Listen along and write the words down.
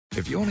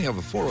If you only have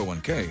a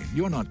 401k,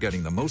 you're not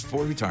getting the most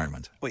for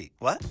retirement. Wait,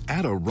 what?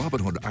 Add a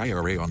Robinhood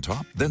IRA on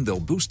top, then they'll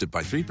boost it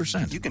by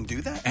 3%. You can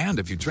do that? And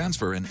if you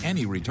transfer in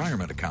any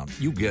retirement account,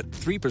 you get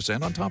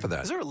 3% on top of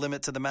that. Is there a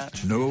limit to the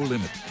match? No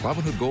limit.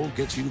 Robinhood Gold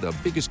gets you the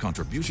biggest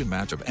contribution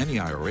match of any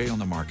IRA on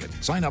the market.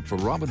 Sign up for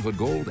Robinhood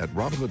Gold at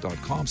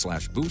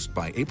Robinhood.com/boost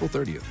by April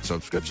 30th.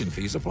 Subscription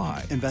fees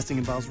apply. Investing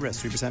involves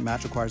risk. 3%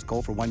 match requires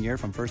gold for 1 year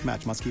from first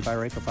match. Must keep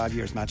IRA for 5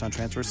 years. Match on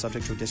transfers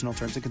subject to additional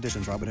terms and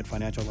conditions. Robinhood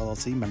Financial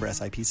LLC, member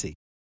SIPC.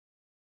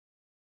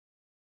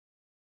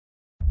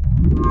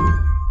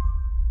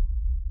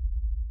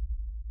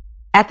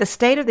 At the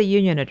State of the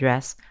Union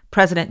address,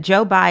 President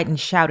Joe Biden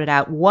shouted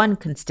out one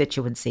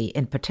constituency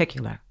in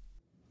particular.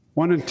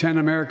 1 in 10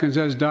 Americans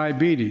has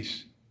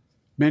diabetes.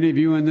 Many of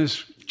you in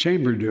this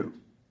chamber do,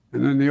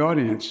 and in the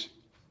audience.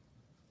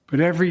 But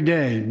every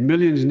day,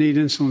 millions need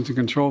insulin to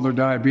control their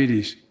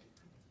diabetes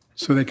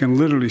so they can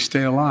literally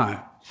stay alive.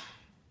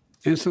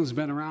 Insulin's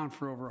been around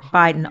for over 100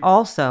 Biden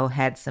also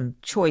had some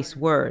choice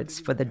words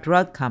for the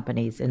drug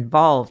companies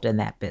involved in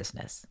that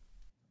business.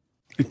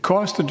 It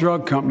costs the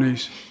drug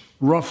companies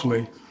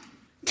roughly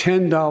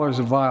 $10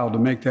 a vial to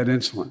make that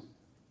insulin.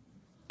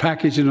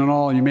 Packaging and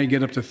all, you may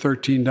get up to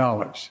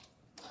 $13.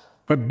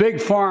 But Big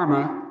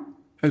Pharma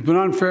has been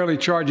unfairly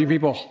charging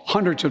people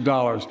hundreds of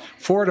dollars,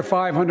 $400 to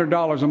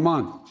 $500 a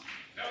month,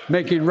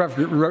 making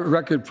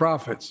record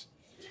profits.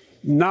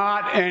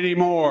 Not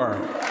anymore.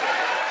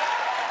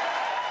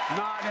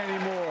 Not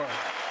anymore.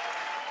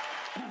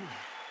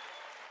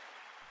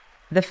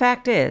 The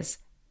fact is,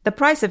 the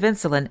price of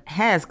insulin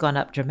has gone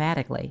up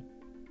dramatically,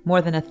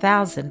 more than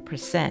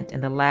 1,000% in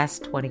the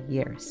last 20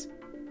 years.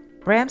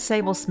 Bram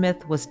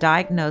Sable-Smith was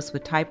diagnosed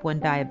with type 1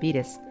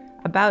 diabetes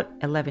about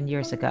 11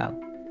 years ago.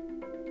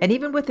 And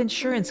even with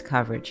insurance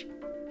coverage,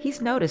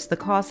 he's noticed the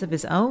cost of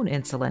his own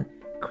insulin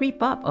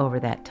creep up over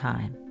that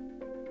time.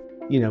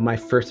 My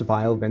first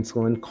vial of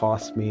insulin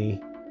cost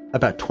me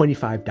about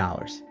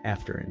 $25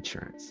 after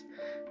insurance.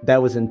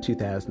 That was in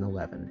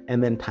 2011.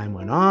 And then time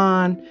went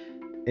on.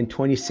 In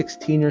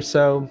 2016 or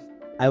so,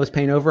 I was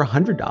paying over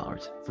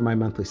 $100 for my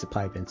monthly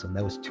supply of insulin.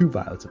 That was 2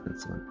 vials of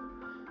insulin.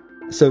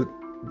 So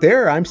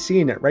there, I'm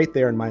seeing it right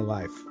there in my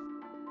life.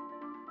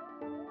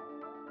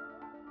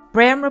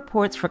 Bram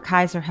reports for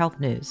Kaiser Health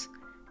News,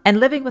 and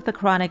living with a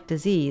chronic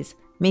disease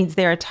means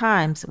there are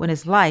times when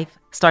his life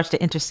starts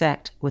to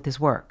intersect with his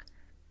work.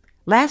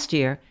 Last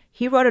year,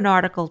 he wrote an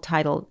article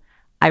titled,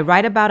 "I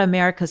Write About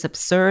America's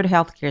Absurd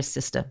Healthcare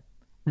System.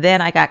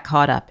 Then I got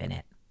caught up in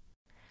it."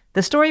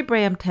 The story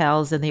Bram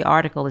tells in the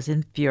article is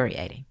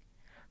infuriating.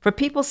 For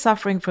people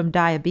suffering from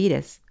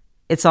diabetes,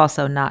 it's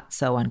also not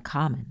so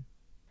uncommon.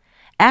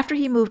 After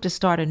he moved to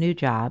start a new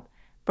job,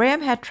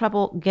 Bram had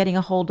trouble getting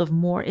a hold of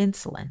more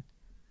insulin.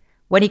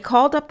 When he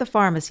called up the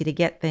pharmacy to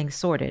get things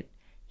sorted,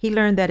 he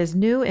learned that his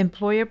new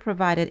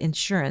employer-provided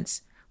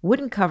insurance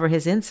wouldn't cover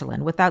his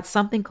insulin without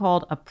something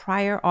called a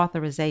prior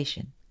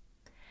authorization.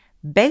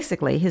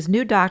 Basically, his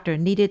new doctor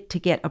needed to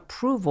get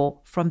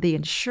approval from the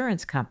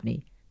insurance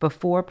company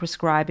before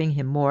prescribing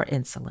him more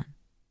insulin.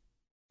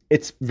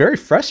 It's very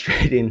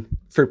frustrating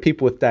for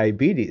people with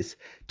diabetes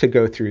to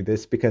go through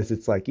this because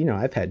it's like,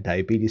 I've had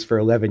diabetes for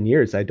 11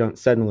 years. I don't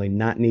suddenly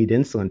not need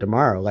insulin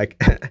tomorrow. Like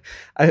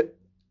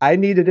I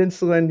needed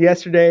insulin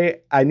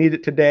yesterday. I need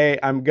it today.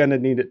 I'm going to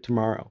need it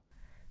tomorrow.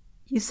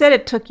 You said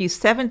it took you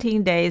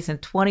 17 days and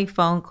 20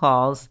 phone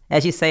calls,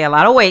 as you say, a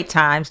lot of wait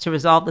times to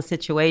resolve the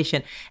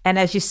situation. And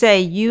as you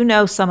say,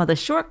 some of the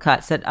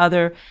shortcuts that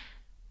other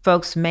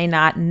folks may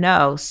not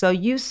know. So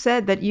you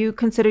said that you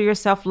consider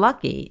yourself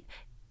lucky,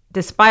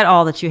 despite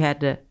all that you had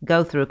to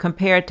go through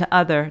compared to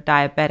other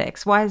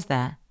diabetics. Why is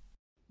that?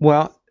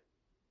 Well,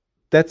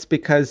 that's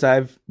because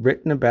I've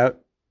written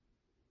about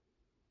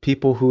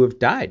people who have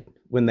died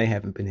when they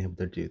haven't been able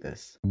to do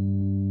this.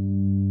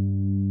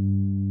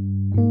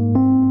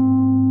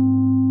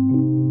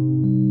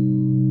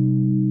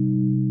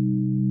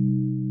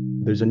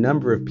 There's a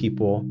number of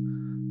people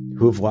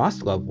who have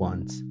lost loved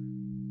ones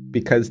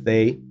because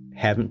they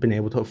haven't been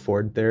able to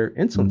afford their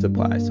insulin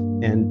supplies,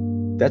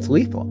 and that's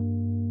lethal.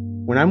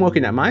 When I'm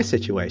looking at my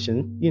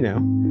situation,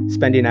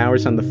 spending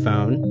hours on the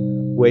phone,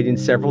 waiting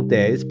several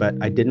days, but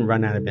I didn't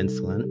run out of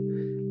insulin.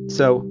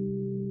 So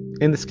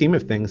in the scheme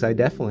of things, I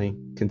definitely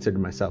consider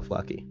myself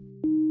lucky.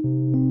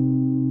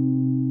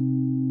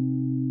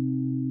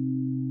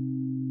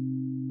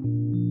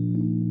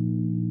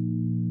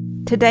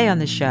 Today on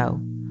the show,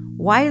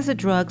 why is a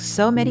drug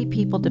so many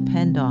people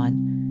depend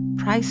on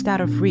priced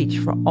out of reach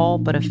for all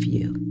but a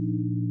few?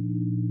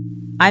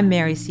 I'm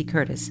Mary C.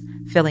 Curtis,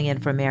 filling in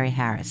for Mary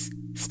Harris.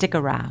 Stick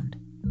around.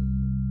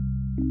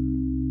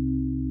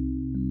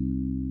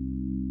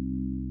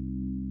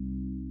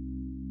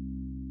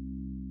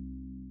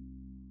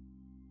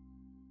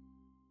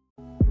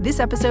 This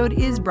episode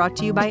is brought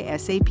to you by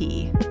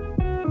SAP.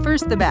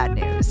 First, the bad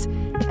news.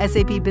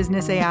 SAP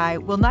Business AI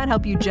will not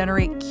help you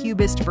generate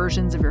cubist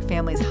versions of your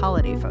family's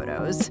holiday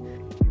photos,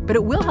 but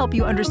it will help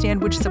you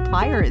understand which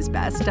supplier is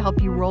best to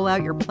help you roll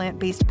out your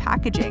plant-based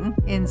packaging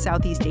in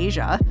Southeast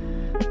Asia.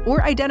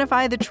 Or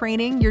identify the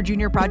training your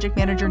junior project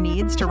manager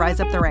needs to rise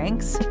up the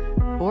ranks.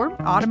 Or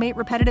automate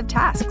repetitive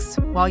tasks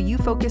while you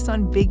focus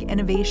on big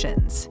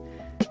innovations.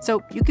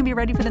 So you can be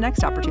ready for the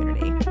next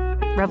opportunity.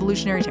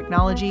 Revolutionary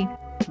technology,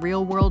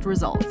 real-world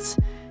results.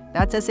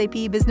 That's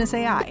SAP Business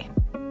AI.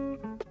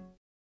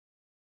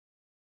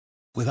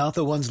 Without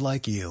the ones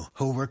like you,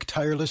 who work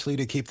tirelessly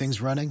to keep things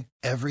running,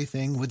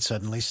 everything would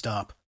suddenly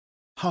stop.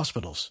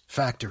 Hospitals,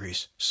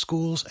 factories,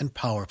 schools, and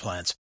power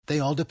plants, they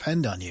all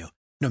depend on you.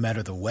 No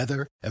matter the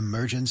weather,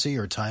 emergency,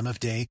 or time of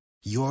day,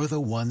 you're the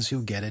ones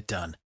who get it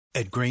done.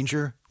 At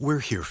Grainger, we're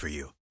here for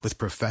you with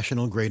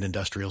professional-grade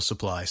industrial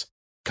supplies.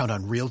 Count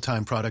on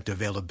real-time product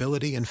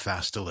availability and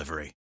fast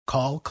delivery.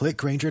 Call, click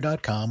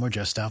Grainger.com, or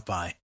just stop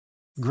by.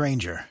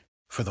 Grainger,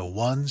 for the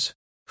ones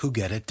who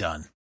get it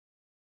done.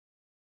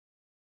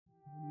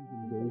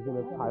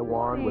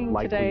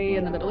 Today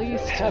in the Middle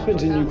East. What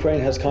happens in Ukraine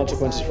has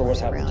consequences for what's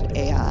happening around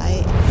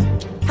AI.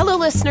 Hello,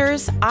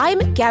 listeners.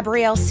 I'm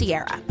Gabrielle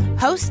Sierra,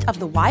 host of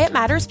the Why It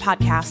Matters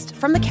podcast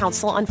from the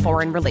Council on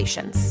Foreign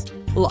Relations.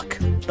 Look,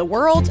 the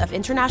world of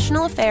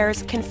international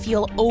affairs can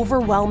feel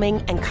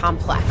overwhelming and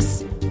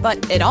complex,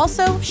 but it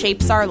also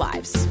shapes our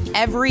lives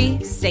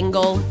every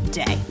single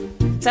day.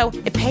 So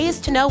it pays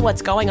to know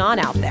what's going on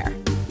out there.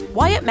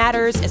 Why It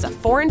Matters is a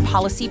foreign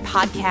policy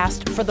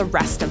podcast for the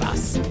rest of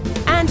us.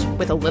 And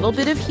with a little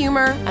bit of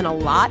humor and a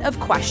lot of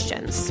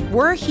questions,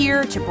 we're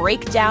here to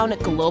break down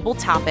global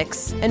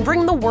topics and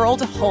bring the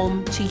world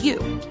home to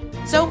you.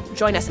 So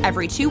join us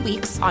every 2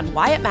 weeks on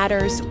Why It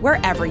Matters,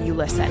 wherever you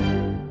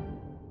listen.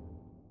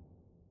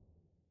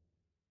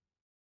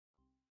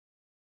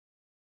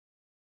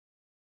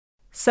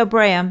 So,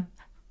 Bram,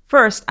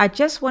 first, I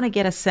just want to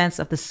get a sense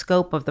of the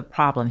scope of the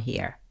problem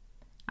here.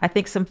 I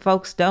think some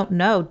folks don't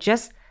know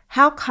just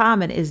how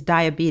common is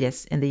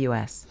diabetes in the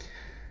U.S.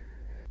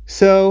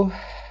 So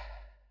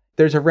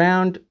there's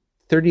around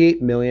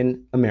 38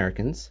 million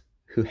Americans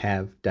who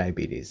have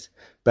diabetes.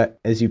 But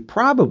as you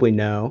probably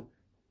know,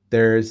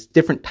 there's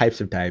different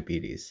types of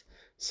diabetes.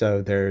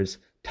 So there's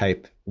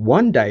type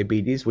 1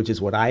 diabetes, which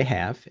is what I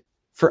have.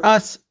 For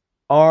us,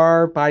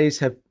 our bodies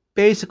have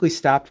basically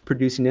stopped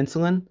producing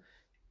insulin,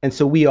 and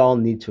so we all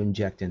need to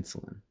inject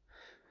insulin.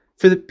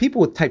 For the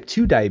people with type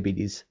 2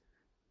 diabetes,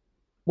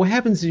 what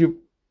happens is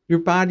your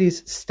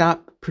bodies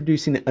stop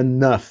producing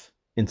enough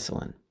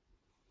insulin.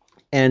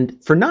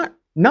 And for not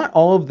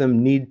all of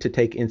them need to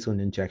take insulin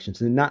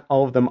injections, and not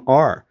all of them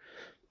are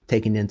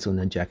taking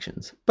insulin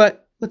injections.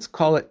 But let's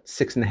call it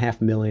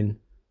 6.5 million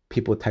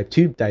people with type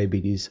 2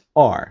 diabetes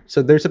are.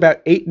 So there's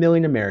about 8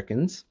 million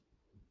Americans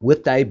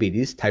with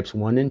diabetes, types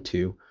 1 and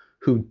 2,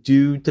 who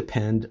do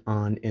depend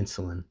on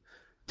insulin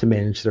to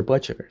manage their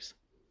blood sugars.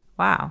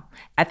 Wow.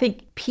 I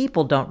think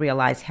people don't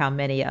realize how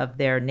many of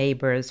their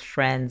neighbors,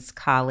 friends,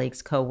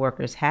 colleagues,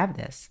 co-workers have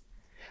this.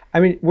 I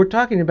mean, we're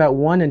talking about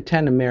 1 in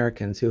 10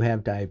 Americans who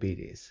have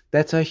diabetes.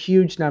 That's a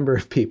huge number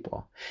of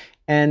people.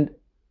 And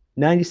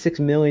 96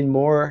 million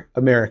more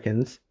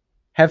Americans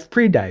have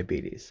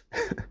prediabetes.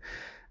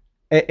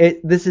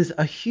 This is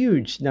a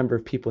huge number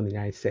of people in the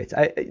United States.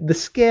 The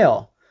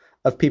scale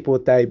of people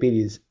with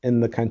diabetes in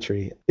the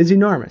country is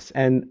enormous,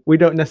 and we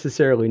don't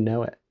necessarily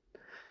know it.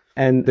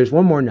 And there's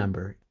one more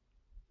number.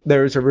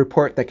 There was a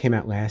report that came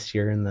out last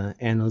year in the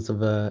Annals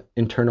of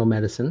Internal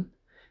Medicine,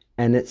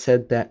 and it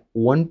said that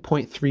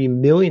 1.3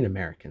 million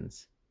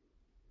Americans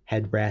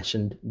had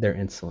rationed their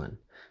insulin.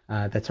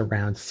 That's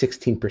around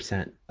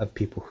 16% of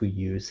people who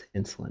use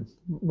insulin,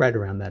 right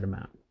around that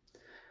amount.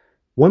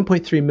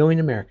 1.3 million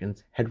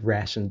Americans had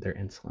rationed their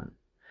insulin.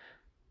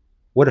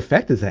 What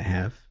effect does that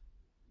have?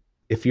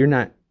 If you're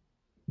not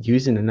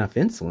using enough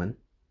insulin,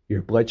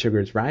 your blood sugar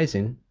is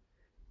rising,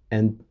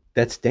 and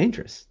that's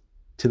dangerous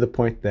to the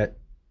point that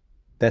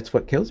that's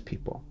what kills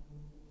people.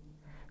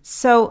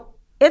 So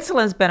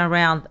insulin's been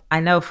around, I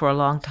know, for a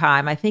long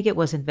time. I think it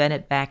was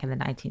invented back in the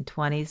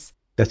 1920s.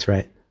 That's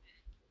right.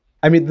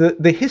 I mean,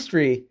 the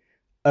history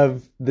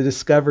of the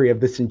discovery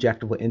of this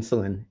injectable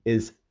insulin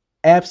is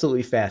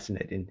absolutely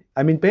fascinating.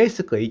 I mean,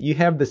 basically, you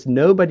have this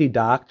nobody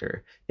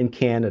doctor in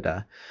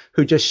Canada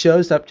who just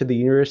shows up to the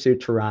University of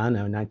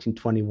Toronto in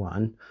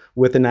 1921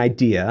 with an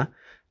idea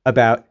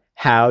about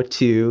how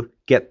to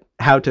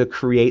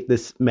create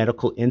this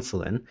medical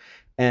insulin.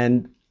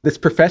 And this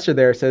professor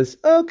there says,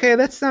 okay,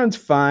 that sounds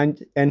fine.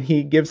 And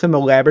he gives him a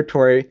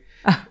laboratory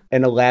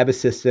and a lab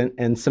assistant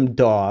and some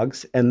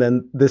dogs. And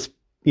then this,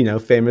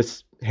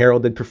 famous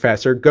heralded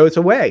professor goes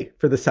away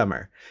for the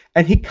summer.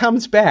 And he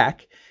comes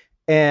back,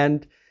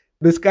 and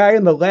this guy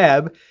in the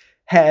lab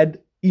had,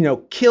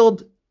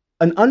 killed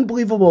an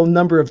unbelievable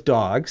number of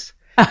dogs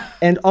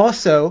and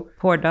also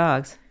Poor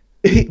dogs,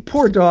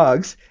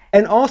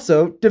 and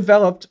also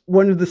developed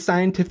one of the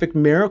scientific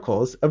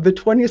miracles of the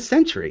 20th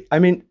century. I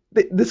mean,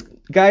 this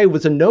guy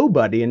was a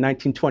nobody in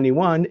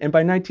 1921, and by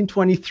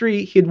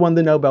 1923, he had won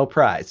the Nobel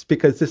Prize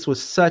because this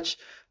was such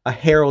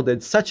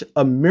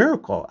a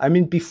miracle. I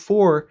mean,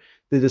 before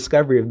the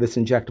discovery of this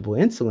injectable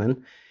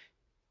insulin,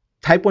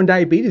 type 1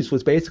 diabetes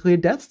was basically a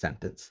death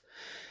sentence.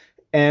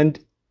 And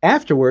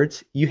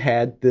afterwards, you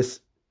had this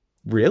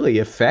really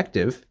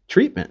effective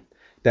treatment.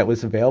 that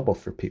was available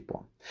for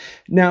people.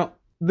 Now,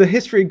 the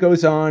history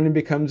goes on and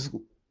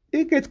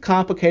it gets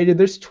complicated.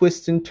 There's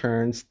twists and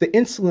turns. The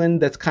insulin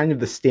that's kind of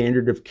the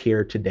standard of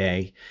care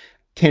today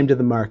came to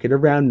the market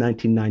around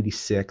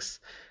 1996.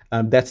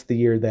 That's the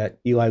year that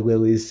Eli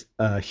Lilly's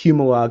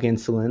Humalog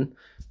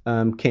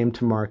insulin came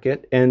to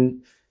market.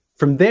 And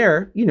from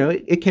there,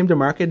 it came to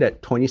market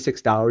at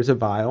 $26 a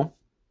vial.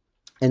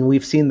 And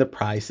we've seen the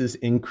prices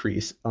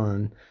increase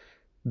on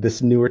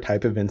this newer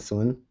type of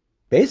insulin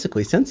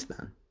basically since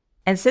then.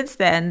 And since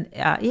then,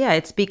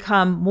 it's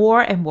become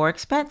more and more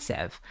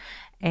expensive.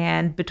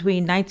 And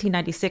between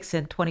 1996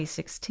 and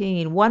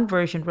 2016, one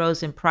version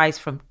rose in price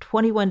from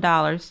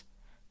 $21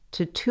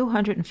 to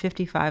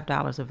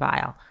 $255 a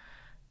vial.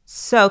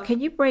 So can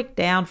you break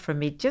down for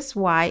me just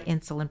why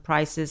insulin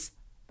prices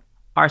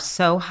are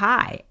so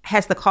high?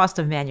 Has the cost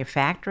of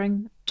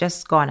manufacturing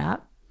just gone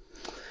up?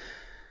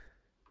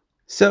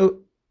 So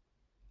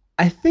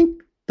I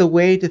think the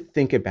way to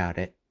think about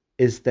it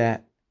is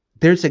that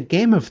there's a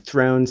Game of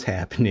Thrones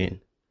happening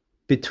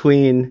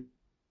between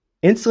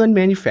insulin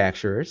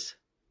manufacturers,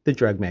 the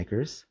drug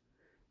makers,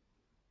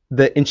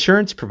 the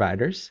insurance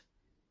providers,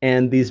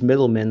 and these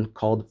middlemen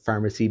called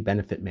pharmacy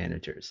benefit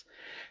managers.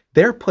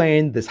 They're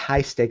playing this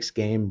high-stakes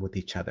game with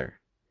each other.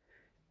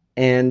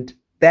 And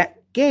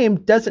that game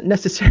doesn't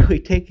necessarily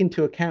take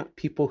into account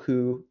people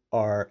who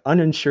are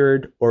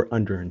uninsured or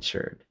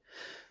underinsured.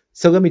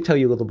 So let me tell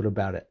you a little bit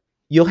about it.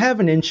 You'll have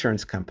an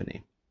insurance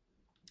company,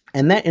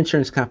 and that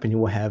insurance company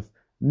will have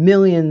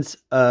millions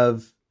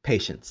of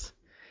patients.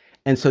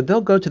 And so they'll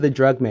go to the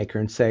drug maker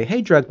and say,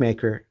 hey, drug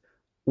maker,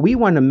 we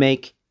want to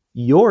make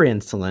your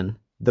insulin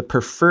the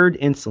preferred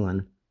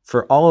insulin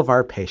for all of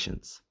our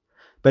patients.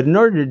 But in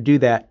order to do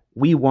that,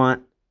 we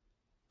want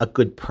a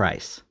good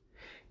price.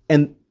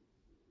 And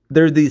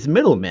there are these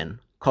middlemen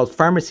called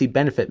pharmacy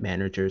benefit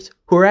managers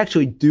who are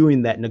actually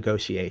doing that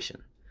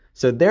negotiation.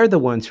 So they're the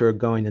ones who are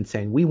going and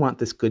saying, we want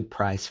this good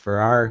price for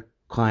our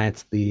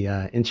clients, the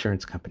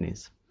insurance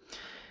companies.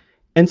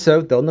 And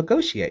so they'll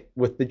negotiate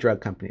with the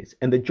drug companies,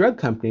 and the drug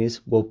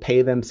companies will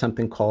pay them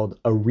something called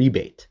a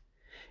rebate.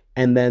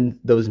 And then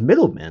those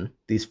middlemen,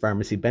 these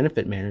pharmacy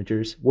benefit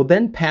managers, will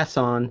then pass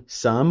on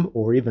some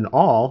or even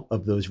all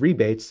of those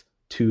rebates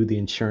to the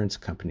insurance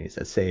companies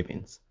as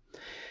savings.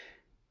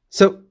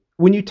 So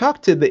when you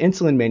talk to the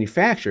insulin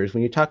manufacturers,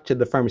 when you talk to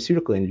the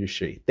pharmaceutical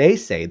industry, they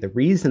say the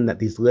reason that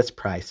these list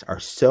prices are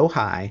so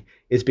high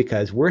is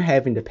because we're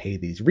having to pay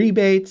these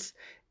rebates.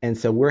 And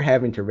so we're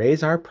having to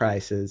raise our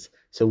prices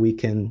so we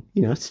can,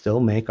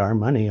 still make our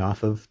money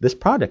off of this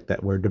product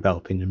that we're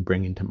developing and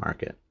bringing to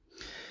market.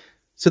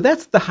 So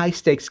that's the high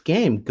stakes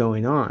game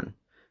going on.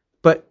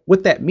 But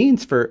what that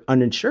means for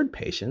uninsured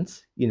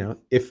patients,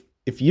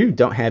 if you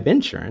don't have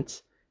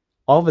insurance,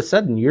 all of a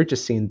sudden you're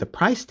just seeing the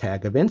price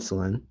tag of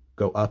insulin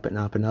go up and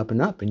up and up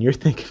and up. And you're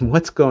thinking,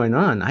 what's going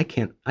on? I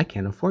can't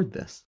afford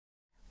this.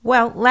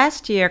 Well,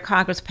 last year,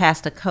 Congress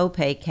passed a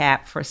copay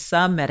cap for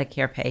some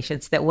Medicare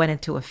patients that went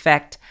into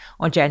effect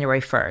on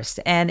January 1st.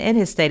 And in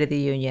his State of the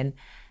Union,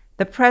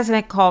 the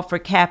president called for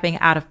capping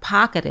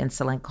out-of-pocket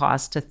insulin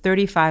costs to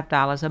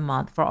 $35 a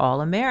month for all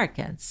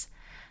Americans.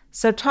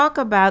 So talk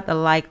about the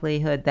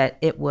likelihood that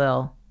it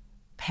will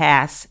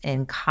pass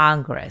in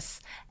Congress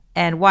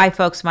and why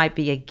folks might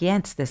be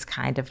against this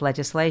kind of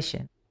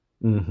legislation.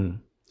 Mm-hmm.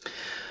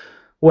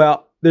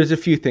 Well, there's a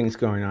few things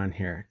going on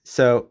here.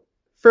 So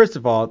first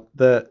of all,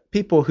 the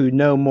people who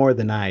know more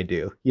than I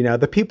do,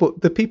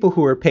 the people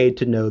who are paid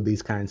to know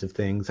these kinds of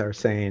things are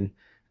saying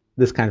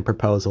this kind of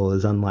proposal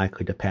is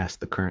unlikely to pass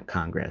the current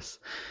Congress.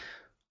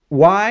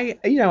 Why?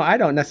 I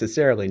don't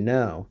necessarily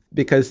know,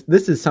 because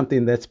this is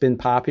something that's been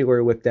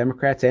popular with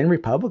Democrats and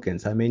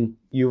Republicans. I mean,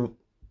 you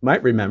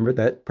might remember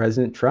that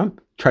President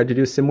Trump tried to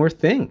do a similar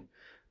thing,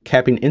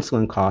 capping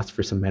insulin costs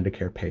for some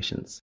Medicare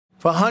patients.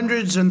 For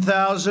hundreds and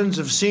thousands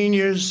of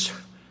seniors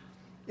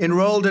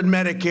enrolled in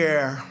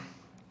Medicare,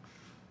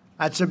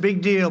 that's a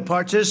big deal.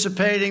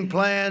 Participating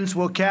plans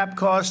will cap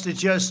costs at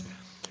just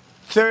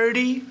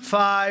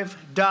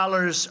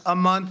 $35 a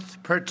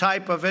month per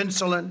type of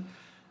insulin,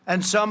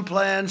 and some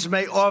plans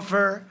may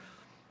offer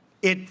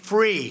it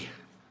free.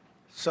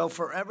 So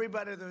for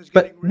everybody who's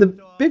getting ripped off. But the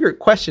bigger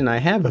question I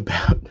have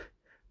about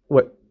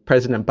what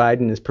President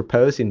Biden is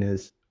proposing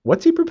is,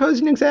 what's he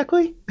proposing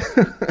exactly?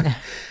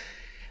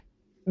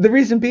 The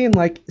reason being,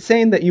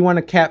 saying that you want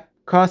to cap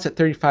costs at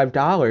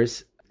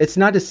 $35, it's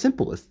not as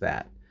simple as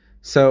that.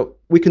 So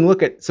we can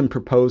look at some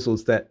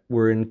proposals that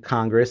were in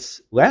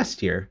Congress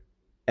last year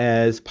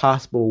as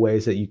possible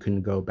ways that you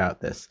can go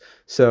about this.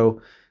 So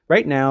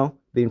right now,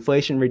 the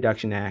Inflation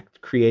Reduction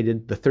Act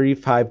created the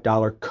 $35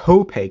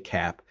 copay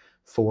cap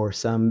for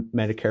some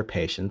Medicare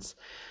patients.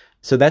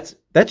 So that's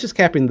just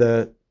capping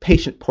the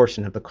patient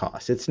portion of the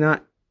cost. It's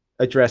not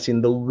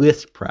addressing the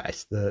list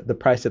price, the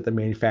price that the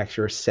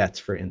manufacturer sets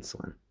for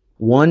insulin.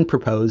 One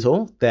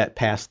proposal that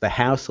passed the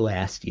House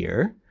last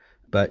year,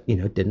 but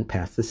didn't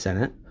pass the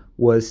Senate,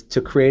 was to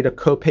create a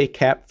copay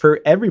cap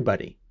for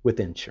everybody with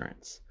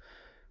insurance.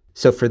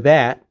 So for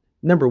that,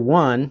 number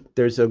one,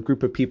 there's a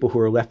group of people who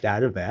are left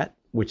out of that,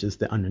 which is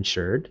the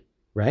uninsured.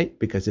 right?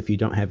 Because if you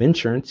don't have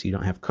insurance, you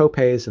don't have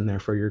copays, and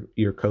therefore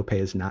your copay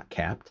is not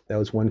capped. That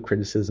was one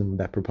criticism of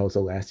that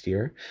proposal last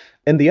year.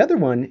 And the other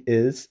one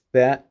is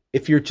that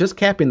if you're just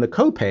capping the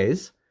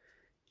copays,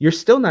 you're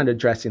still not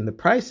addressing the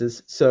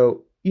prices.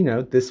 So,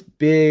 this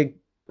big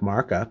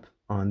markup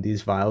on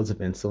these vials of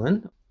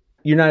insulin,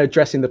 you're not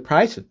addressing the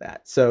price of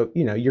that. So,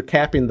 you're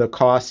capping the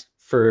cost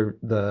for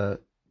the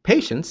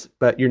patients,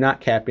 but you're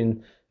not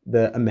capping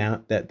the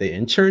amount that the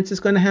insurance is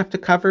going to have to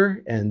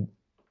cover. And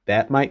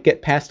that might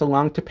get passed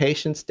along to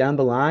patients down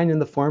the line in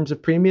the forms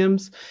of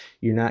premiums.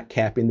 You're not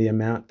capping the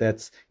amount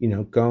that's,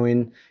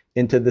 going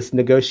into this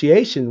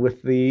negotiation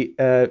with the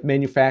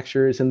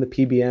manufacturers and the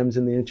PBMs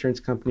and the insurance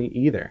company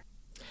either.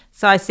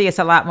 So I see it's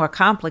a lot more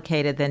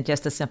complicated than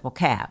just a simple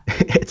cap.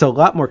 It's a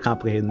lot more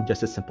complicated than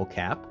just a simple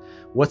cap.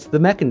 What's the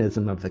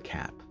mechanism of the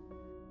cap?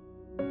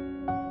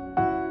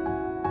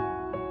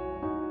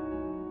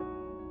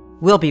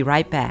 We'll be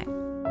right back.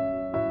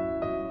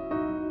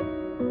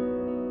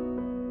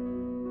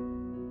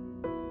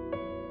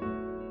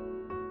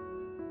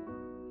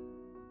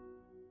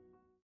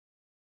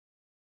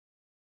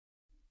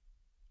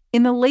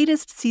 In the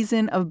latest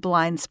season of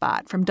Blind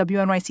Spot from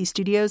WNYC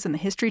Studios and the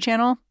History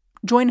Channel,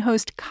 join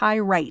host Kai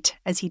Wright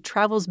as he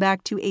travels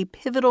back to a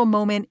pivotal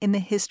moment in the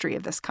history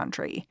of this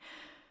country.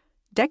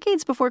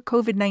 Decades before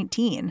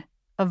COVID-19,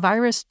 a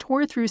virus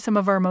tore through some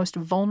of our most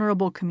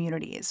vulnerable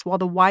communities while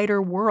the wider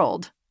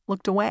world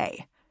looked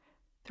away.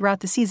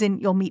 Throughout the season,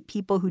 you'll meet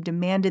people who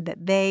demanded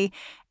that they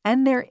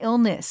and their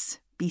illness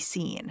be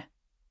seen.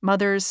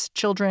 Mothers,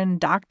 children,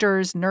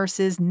 doctors,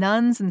 nurses,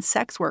 nuns, and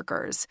sex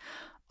workers,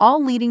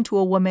 all leading to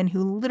a woman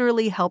who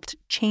literally helped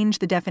change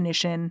the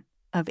definition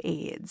of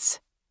AIDS.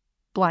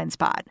 Blind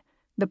Spot,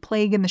 The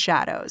Plague in the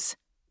Shadows.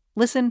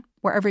 Listen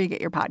wherever you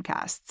get your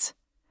podcasts.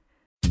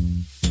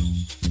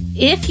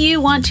 If you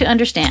want to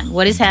understand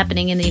what is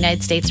happening in the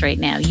United States right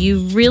now, you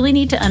really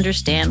need to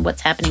understand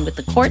what's happening with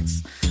the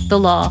courts, the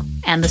law,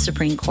 and the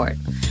Supreme Court.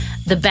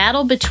 The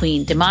battle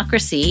between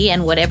democracy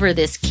and whatever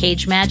this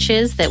cage match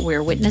is that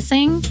we're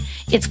witnessing,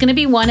 it's going to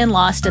be won and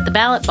lost at the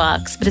ballot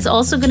box, but it's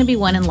also going to be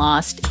won and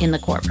lost in the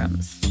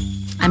courtrooms.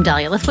 I'm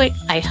Dahlia Lithwick.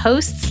 I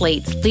host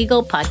Slate's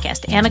legal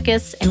podcast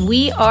Amicus, and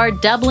we are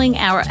doubling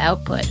our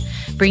output,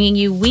 bringing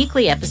you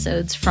weekly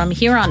episodes from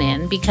here on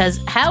in, because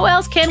how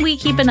else can we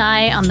keep an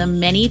eye on the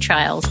many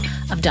trials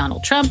of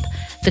Donald Trump,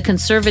 the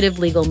conservative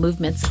legal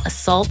movement's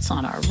assaults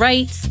on our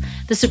rights,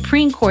 the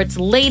Supreme Court's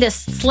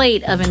latest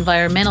slate of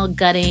environmental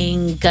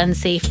gutting, gun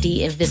safety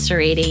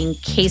eviscerating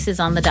cases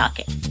on the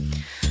docket.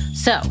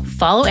 So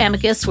follow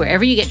Amicus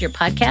wherever you get your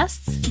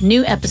podcasts.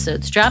 New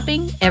episodes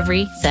dropping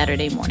every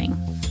Saturday morning.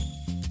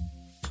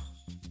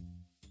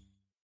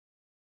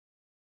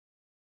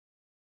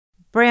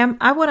 Bram,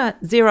 I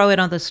want to zero in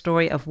on the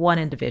story of one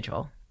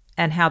individual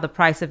and how the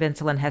price of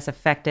insulin has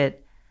affected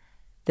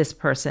this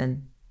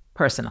person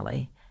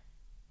personally.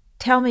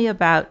 Tell me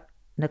about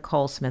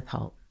Nicole Smith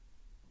Holt.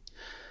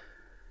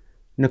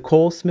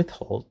 Nicole Smith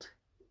Holt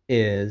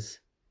is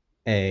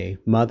a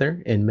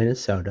mother in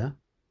Minnesota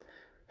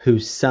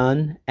whose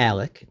son,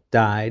 Alec,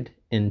 died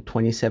in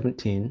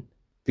 2017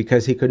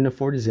 because he couldn't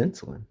afford his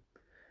insulin.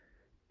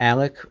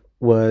 Alec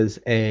was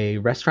a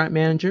restaurant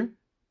manager.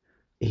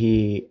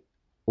 He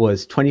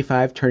was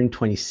 25, turning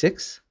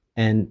 26.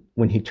 And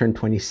when he turned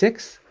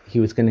 26, he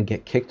was going to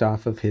get kicked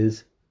off of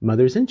his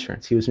mother's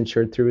insurance. He was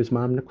insured through his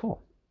mom,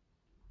 Nicole.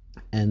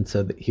 And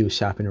so he was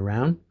shopping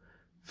around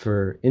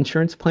for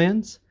insurance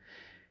plans,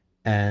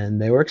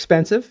 and they were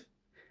expensive.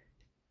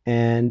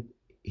 And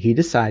he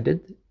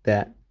decided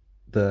that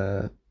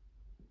the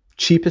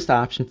cheapest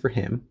option for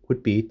him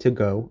would be to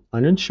go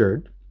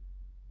uninsured,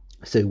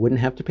 so he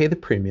wouldn't have to pay the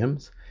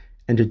premiums,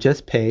 and to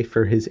just pay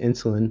for his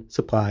insulin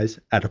supplies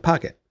out of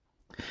pocket.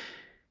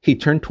 He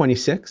turned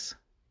 26,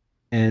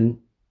 and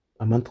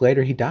a month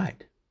later he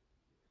died.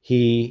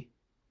 He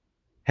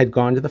had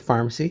gone to the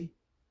pharmacy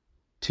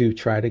to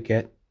try to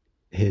get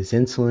his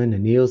insulin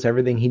and needles,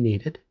 everything he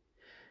needed.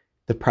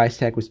 The price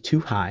tag was too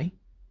high,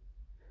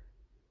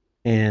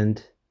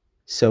 and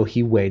so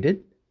he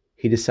waited.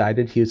 He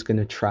decided he was going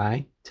to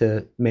try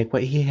to make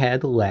what he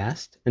had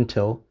last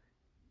until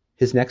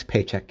his next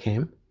paycheck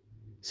came,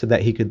 so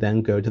that he could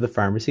then go to the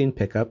pharmacy and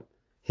pick up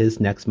his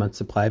next month's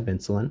supply of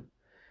insulin.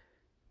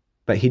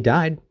 But he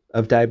died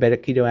of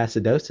diabetic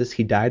ketoacidosis.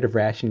 He died of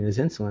rationing his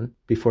insulin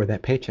before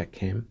that paycheck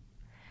came.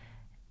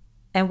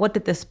 And what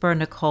did this spur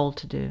Nicole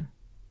to do?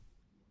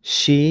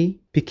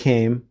 She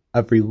became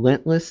a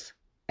relentless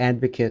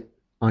advocate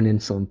on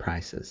insulin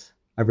prices,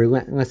 a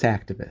relentless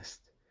activist.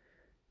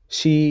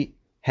 She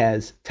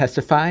has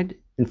testified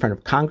in front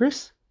of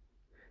Congress.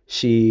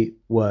 She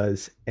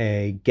was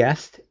a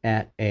guest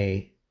at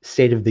a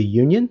State of the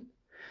Union.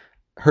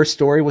 Her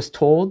story was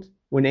told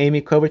when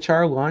Amy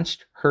Klobuchar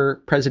launched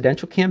her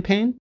presidential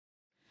campaign.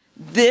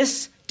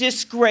 This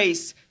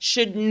disgrace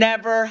should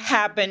never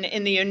happen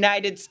in the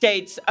United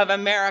States of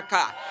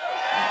America.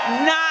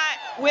 Not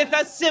with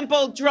a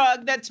simple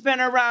drug that's been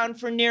around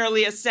for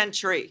nearly a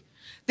century.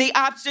 The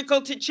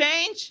obstacle to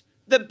change?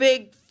 The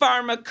big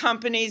pharma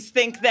companies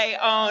think they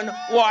own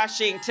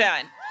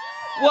Washington.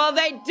 Well,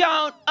 they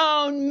don't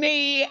own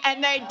me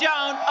and they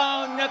don't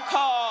own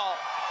Nicole.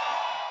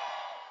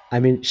 I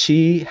mean,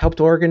 she helped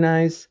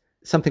organize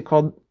something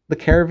called the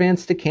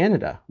Caravans to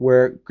Canada,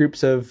 where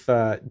groups of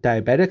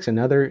diabetics and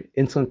other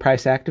insulin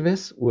price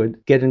activists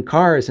would get in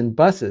cars and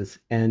buses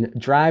and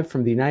drive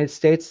from the United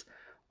States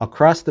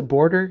across the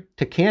border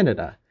to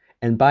Canada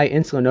and buy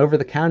insulin over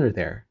the counter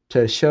there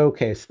to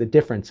showcase the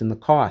difference in the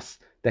costs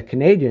that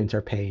Canadians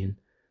are paying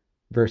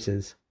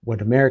versus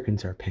what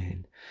Americans are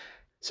paying.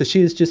 So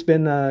she's just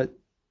been,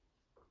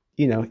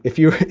 if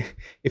you're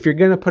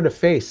going to put a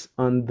face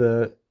on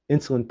the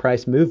insulin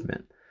price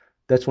movement,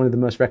 that's one of the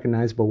most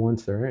recognizable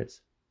ones there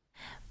is.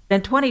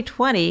 In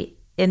 2020,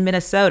 in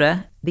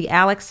Minnesota, the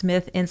Alex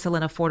Smith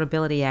Insulin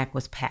Affordability Act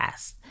was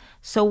passed.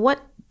 So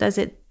what does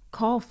it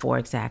call for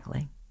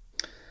exactly?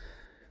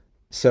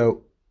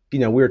 So, we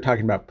were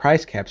talking about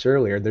price caps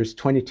earlier. There's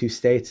 22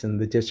 states and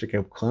the District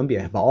of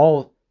Columbia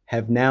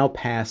have now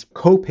passed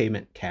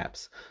co-payment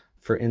caps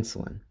for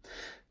insulin.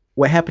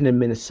 What happened in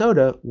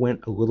Minnesota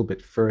went a little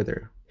bit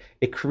further.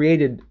 It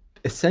created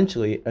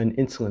essentially an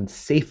insulin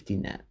safety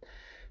net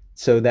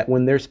so that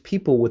when there's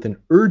people with an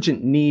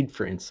urgent need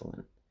for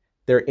insulin,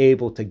 they're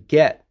able to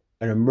get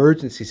an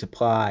emergency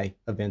supply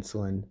of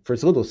insulin for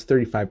as little as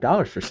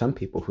 $35 for some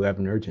people who have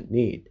an urgent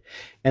need.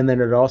 And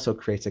then it also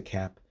creates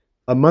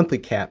a monthly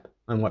cap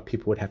on what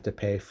people would have to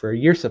pay for a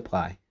year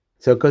supply.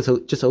 So it goes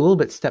just a little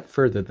bit step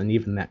further than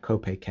even that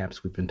copay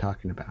caps we've been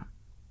talking about.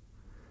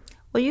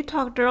 Well, you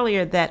talked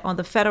earlier that on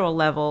the federal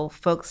level,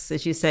 folks,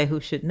 as you say, who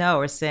should know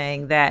are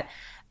saying that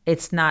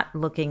it's not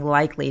looking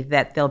likely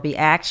that there'll be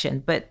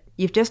action. But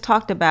you've just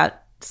talked about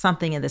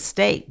something in the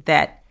state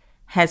that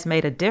has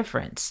made a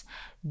difference.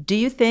 Do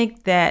you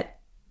think that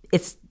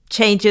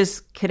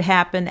changes could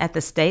happen at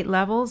the state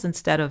levels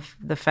instead of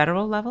the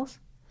federal levels?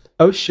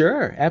 Oh,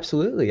 sure.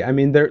 Absolutely. I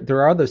mean,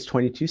 there are those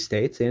 22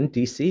 states and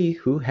DC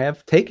who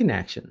have taken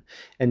action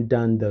and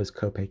done those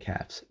copay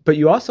caps. But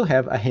you also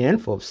have a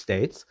handful of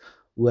states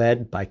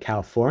led by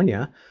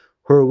California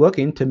who are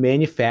looking to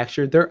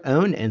manufacture their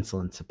own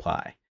insulin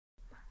supply.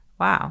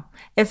 Wow.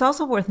 It's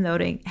also worth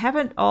noting,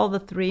 haven't all the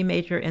three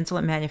major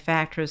insulin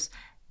manufacturers,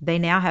 they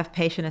now have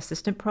patient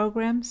assistance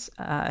programs?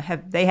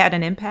 Have they had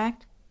an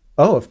impact?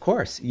 Oh, of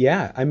course.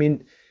 Yeah. I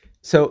mean,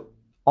 so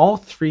all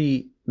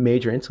three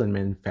major insulin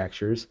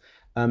manufacturers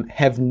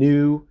have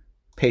new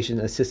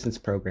patient assistance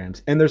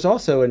programs. And there's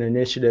also an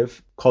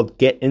initiative called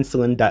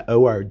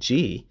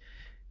getinsulin.org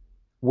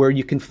where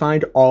you can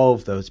find all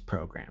of those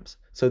programs.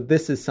 So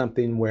this is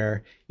something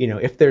where,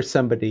 if there's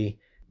somebody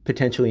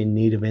potentially in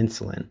need of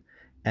insulin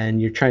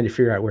and you're trying to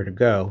figure out where to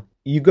go,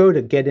 you go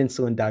to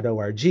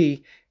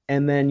getinsulin.org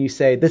and then you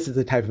say, this is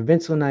the type of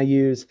insulin I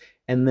use.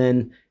 And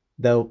then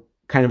they'll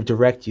kind of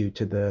direct you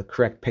to the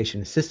correct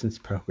patient assistance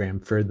program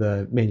for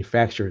the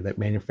manufacturer that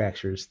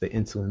manufactures the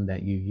insulin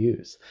that you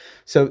use.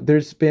 So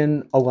there's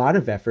been a lot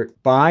of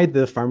effort by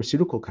the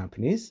pharmaceutical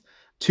companies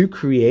to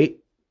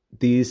create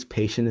these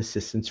patient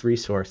assistance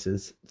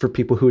resources for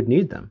people who would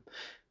need them.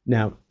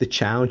 Now, the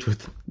challenge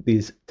with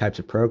these types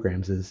of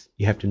programs is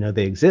you have to know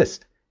they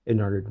exist in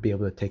order to be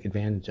able to take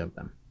advantage of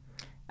them.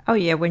 Oh,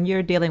 yeah. When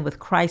you're dealing with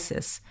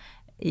crisis,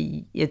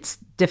 it's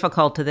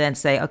difficult to then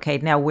say, okay,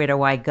 now where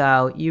do I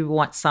go? You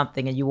want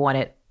something and you want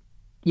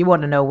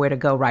to know where to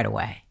go right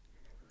away.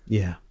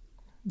 Yeah,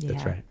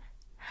 that's right.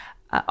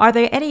 Are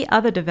there any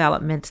other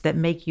developments that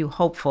make you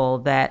hopeful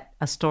that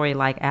a story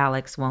like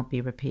Alex won't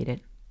be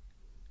repeated?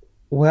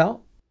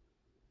 Well,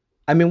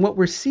 I mean, what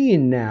we're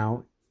seeing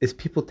now is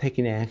people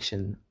taking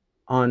action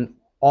on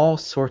all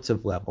sorts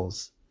of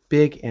levels,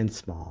 big and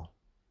small.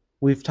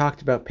 We've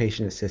talked about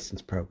patient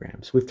assistance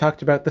programs. We've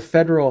talked about the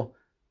federal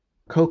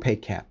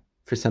copay cap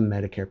for some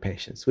Medicare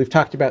patients. We've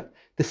talked about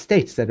the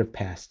states that have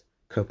passed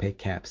copay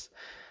caps.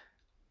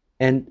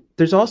 And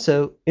there's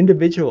also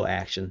individual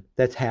action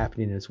that's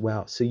happening as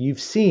well. So you've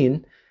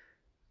seen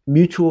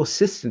mutual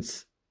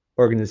assistance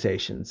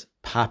organizations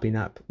popping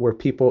up where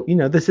people,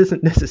 this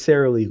isn't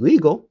necessarily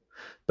legal,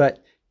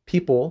 but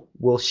people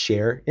will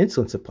share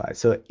insulin supplies.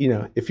 So,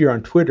 if you're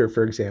on Twitter,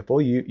 for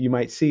example, you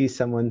might see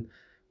someone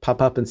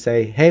pop up and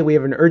say, hey, we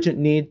have an urgent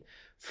need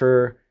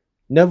for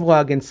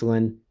Novolog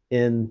insulin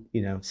in,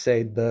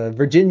 say the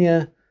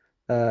Virginia,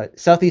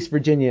 Southeast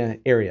Virginia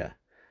area,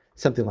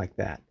 something like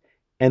that.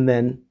 And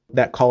then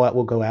that call out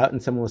will go out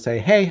and someone will say,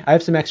 hey, I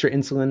have some extra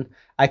insulin.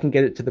 I can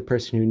get it to the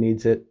person who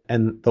needs it.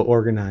 And they'll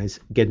organize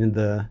getting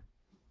the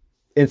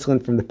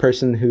insulin from the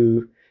person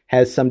who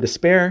has some to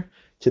spare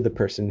to the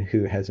person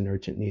who has an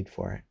urgent need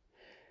for it.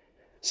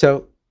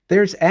 So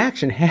there's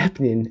action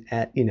happening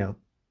at,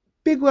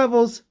 big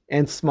levels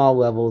and small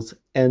levels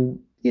and,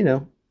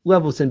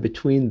 levels in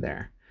between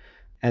there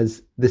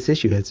as this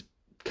issue has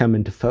come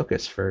into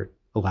focus for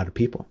a lot of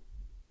people.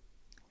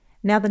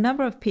 Now, the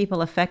number of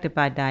people affected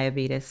by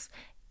diabetes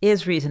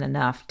is reason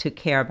enough to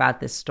care about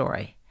this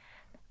story.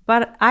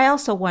 But I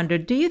also wonder,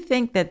 do you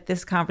think that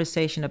this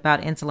conversation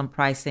about insulin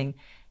pricing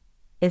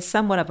is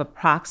somewhat of a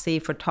proxy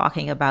for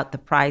talking about the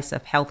price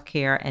of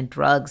healthcare and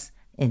drugs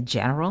in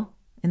general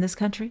in this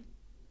country?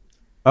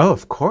 Oh,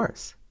 of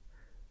course.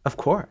 Of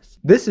course.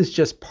 This is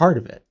just part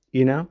of it,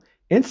 you know?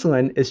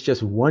 Insulin is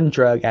just one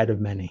drug out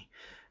of many.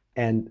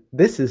 And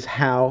this is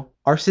how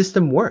our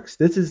system works.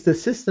 This is the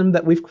system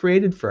that we've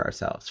created for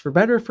ourselves, for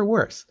better or for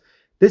worse.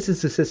 This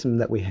is the system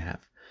that we have.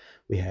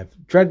 We have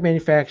drug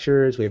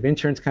manufacturers, we have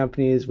insurance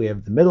companies, we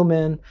have the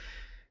middlemen.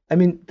 I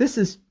mean, this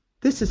is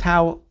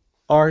how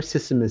our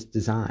system is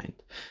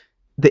designed.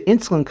 The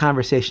insulin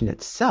conversation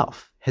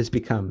itself has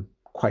become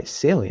quite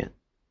salient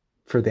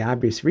for the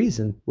obvious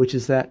reason, which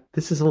is that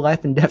this is a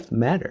life and death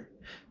matter.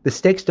 The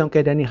stakes don't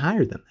get any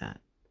higher than that.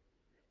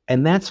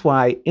 And that's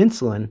why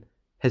insulin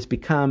has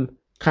become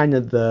kind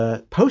of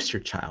the poster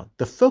child,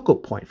 the focal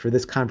point for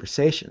this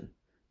conversation.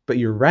 But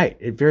you're right,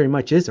 it very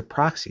much is a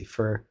proxy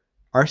for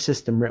our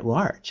system writ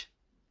large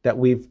that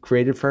we've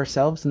created for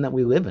ourselves and that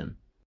we live in.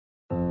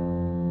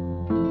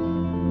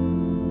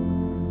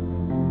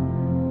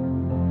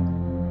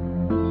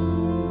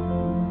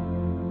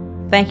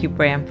 Thank you,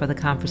 Bram, for the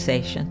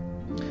conversation.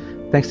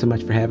 Thanks so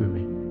much for having me.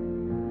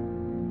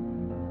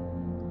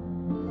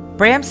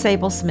 Bram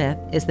Sable-Smith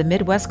is the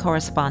Midwest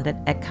correspondent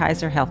at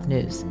Kaiser Health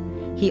News.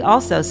 He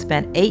also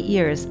spent 8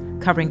 years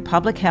covering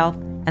public health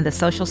and the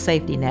social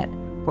safety net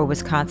for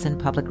Wisconsin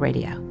Public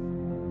Radio.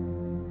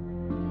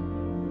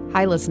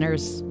 Hi,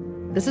 listeners.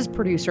 This is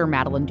producer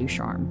Madeline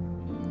Ducharme.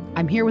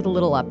 I'm here with a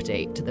little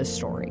update to this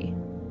story.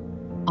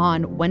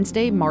 On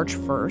Wednesday, March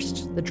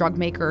 1st, the drug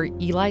maker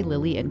Eli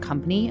Lilly and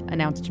Company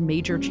announced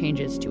major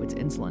changes to its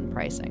insulin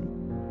pricing.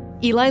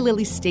 Eli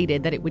Lilly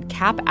stated that it would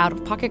cap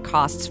out-of-pocket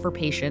costs for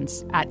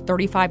patients at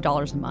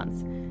 $35 a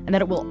month, and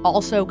that it will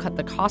also cut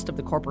the cost of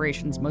the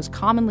corporation's most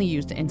commonly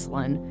used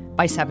insulin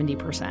by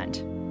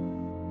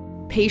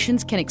 70%.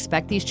 Patients can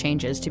expect these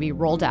changes to be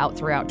rolled out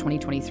throughout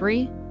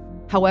 2023.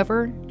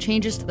 However,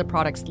 changes to the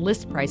product's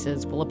list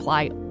prices will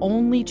apply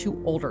only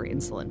to older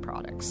insulin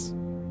products.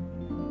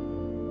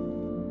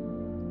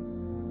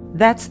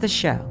 That's the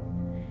show.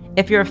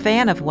 If you're a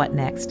fan of What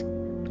Next,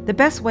 the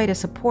best way to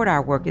support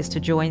our work is to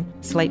join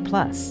Slate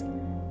Plus.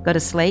 Go to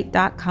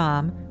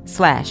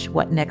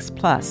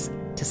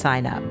slate.com/whatnextplus to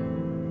sign up.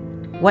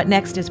 What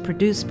Next is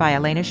produced by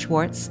Elena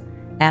Schwartz,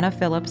 Anna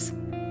Phillips,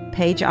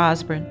 Paige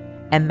Osborne,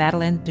 and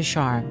Madeline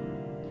Ducharme.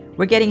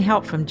 We're getting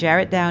help from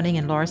Jarrett Downing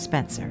and Laura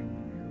Spencer.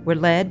 We're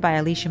led by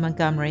Alicia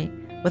Montgomery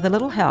with a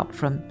little help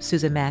from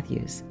Susan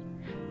Matthews.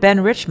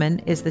 Ben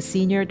Richmond is the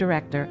Senior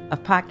Director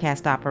of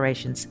Podcast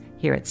Operations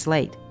here at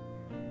Slate.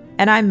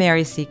 And I'm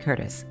Mary C.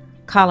 Curtis,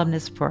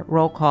 columnist for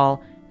Roll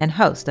Call and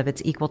host of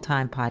its Equal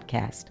Time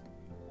podcast.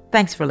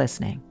 Thanks for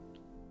listening.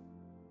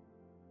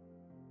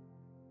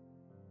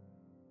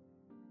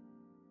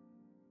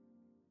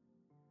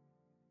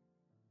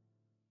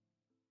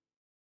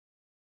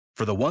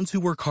 For the ones who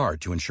work hard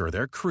to ensure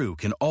their crew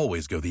can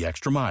always go the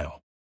extra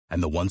mile,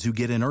 and the ones who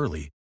get in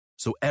early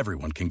so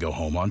everyone can go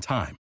home on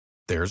time,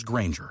 there's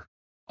Grainger,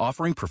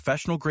 offering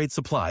professional-grade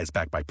supplies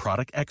backed by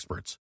product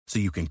experts so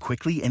you can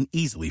quickly and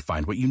easily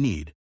find what you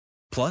need.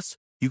 Plus,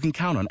 you can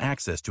count on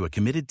access to a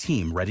committed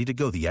team ready to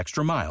go the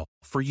extra mile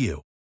for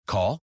you.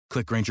 Call,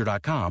 click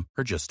Grainger.com,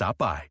 or just stop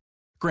by.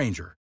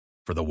 Grainger,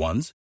 for the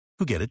ones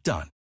who get it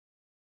done.